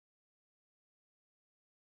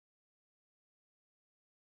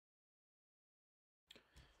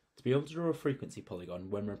To be able to draw a frequency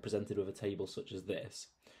polygon when represented with a table such as this,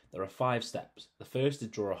 there are 5 steps. The first is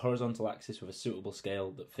draw a horizontal axis with a suitable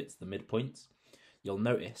scale that fits the midpoints. You'll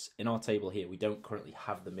notice in our table here we don't currently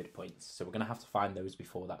have the midpoints, so we're going to have to find those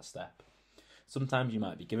before that step. Sometimes you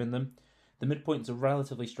might be given them. The midpoints are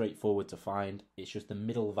relatively straightforward to find, it's just the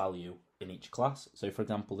middle value in each class. So for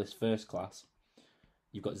example, this first class,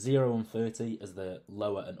 you've got 0 and 30 as the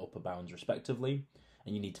lower and upper bounds respectively,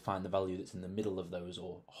 and you need to find the value that's in the middle of those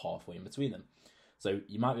or halfway in between them. So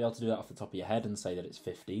you might be able to do that off the top of your head and say that it's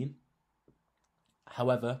 15.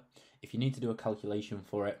 However, if you need to do a calculation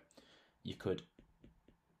for it, you could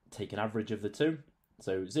take an average of the two.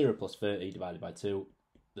 So 0 plus 30 divided by 2,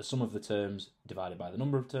 the sum of the terms divided by the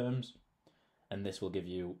number of terms, and this will give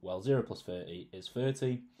you, well, 0 plus 30 is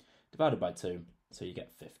 30 divided by 2, so you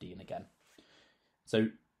get 15 again. So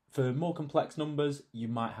for more complex numbers, you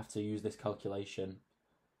might have to use this calculation,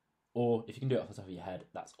 or if you can do it off the top of your head,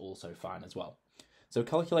 that's also fine as well. So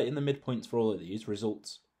calculating the midpoints for all of these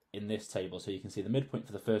results in this table. So you can see the midpoint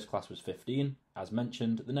for the first class was 15, as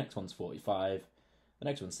mentioned. The next one's 45, the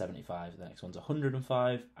next one's 75, the next one's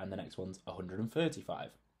 105, and the next one's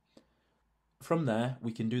 135. From there,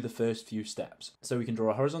 we can do the first few steps. So we can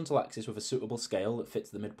draw a horizontal axis with a suitable scale that fits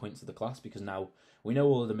the midpoints of the class, because now we know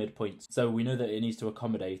all of the midpoints. So we know that it needs to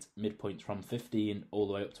accommodate midpoints from 15 all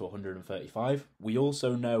the way up to 135. We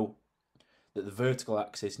also know that the vertical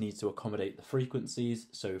axis needs to accommodate the frequencies,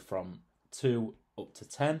 so from 2 up to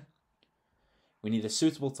 10. We need a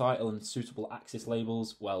suitable title and suitable axis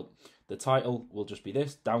labels. Well, the title will just be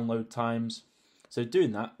this, download times. So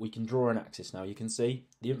doing that, we can draw an axis now. You can see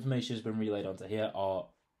the information has been relayed onto here. Our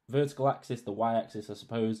vertical axis, the y-axis I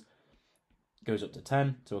suppose, goes up to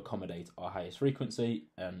 10 to accommodate our highest frequency,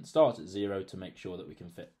 and starts at 0 to make sure that we can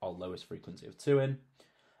fit our lowest frequency of 2 in.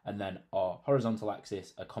 And then our horizontal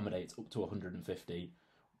axis accommodates up to 150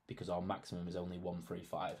 because our maximum is only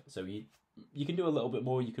 135. So you can do a little bit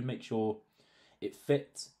more. You can make sure it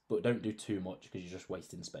fits, but don't do too much because you're just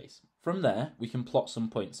wasting space. From there, we can plot some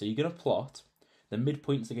points. So you're going to plot the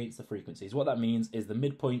midpoints against the frequencies. What that means is the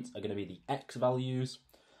midpoints are going to be the x values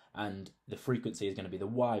and the frequency is going to be the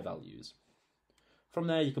y values. From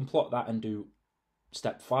there, you can plot that and do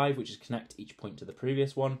step 5, which is connect each point to the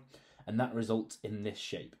previous one. And that results in this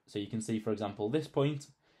shape. So you can see, for example, this point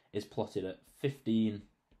is plotted at 15,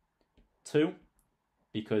 2,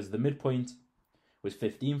 because the midpoint was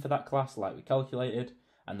 15 for that class, like we calculated,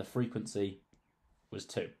 and the frequency was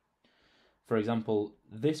 2. For example,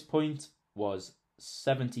 this point was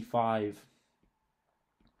 75,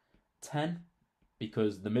 10,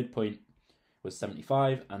 because the midpoint was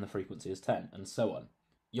 75 and the frequency is 10, and so on.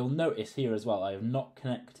 You'll notice here as well, I have not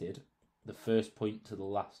connected the first point to the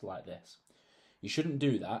last like this. You shouldn't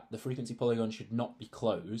do that. The frequency polygon should not be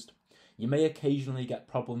closed. You may occasionally get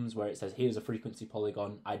problems where it says here's a frequency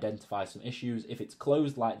polygon, identify some issues. If it's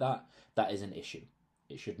closed like that, that is an issue.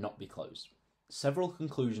 It should not be closed. Several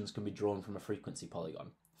conclusions can be drawn from a frequency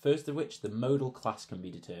polygon. First of which, the modal class can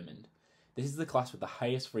be determined. This is the class with the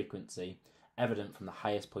highest frequency, evident from the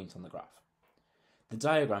highest point on the graph. The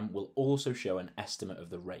diagram will also show an estimate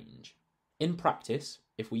of the range. In practice,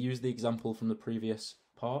 if we use the example from the previous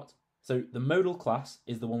part, so the modal class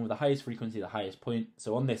is the one with the highest frequency, the highest point.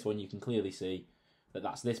 So on this one, you can clearly see that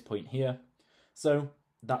that's this point here. So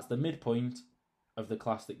that's the midpoint of the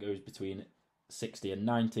class that goes between 60 and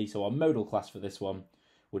 90. So our modal class for this one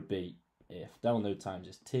would be, if download times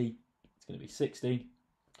is t, it's going to be 60.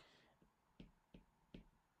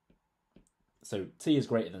 So t is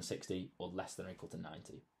greater than 60 or less than or equal to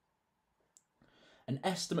 90. An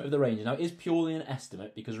estimate of the range. Now, it is purely an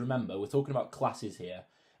estimate because remember, we're talking about classes here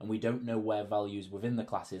and we don't know where values within the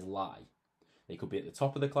classes lie. They could be at the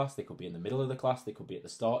top of the class, they could be in the middle of the class, they could be at the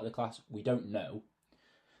start of the class. We don't know.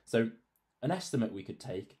 So an estimate we could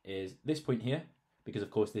take is this point here, because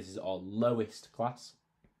of course this is our lowest class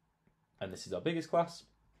and this is our biggest class.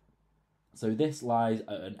 So this lies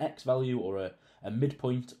at an x value or a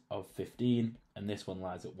midpoint of 15, and this one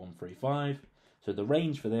lies at 135. So the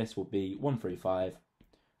range for this will be 135,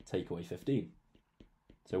 take away 15.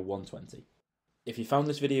 So 120. If you found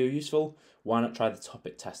this video useful, why not try the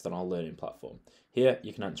topic test on our learning platform? Here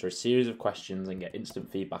you can answer a series of questions and get instant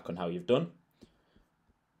feedback on how you've done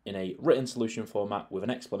in a written solution format with an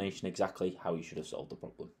explanation exactly how you should have solved the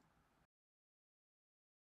problem.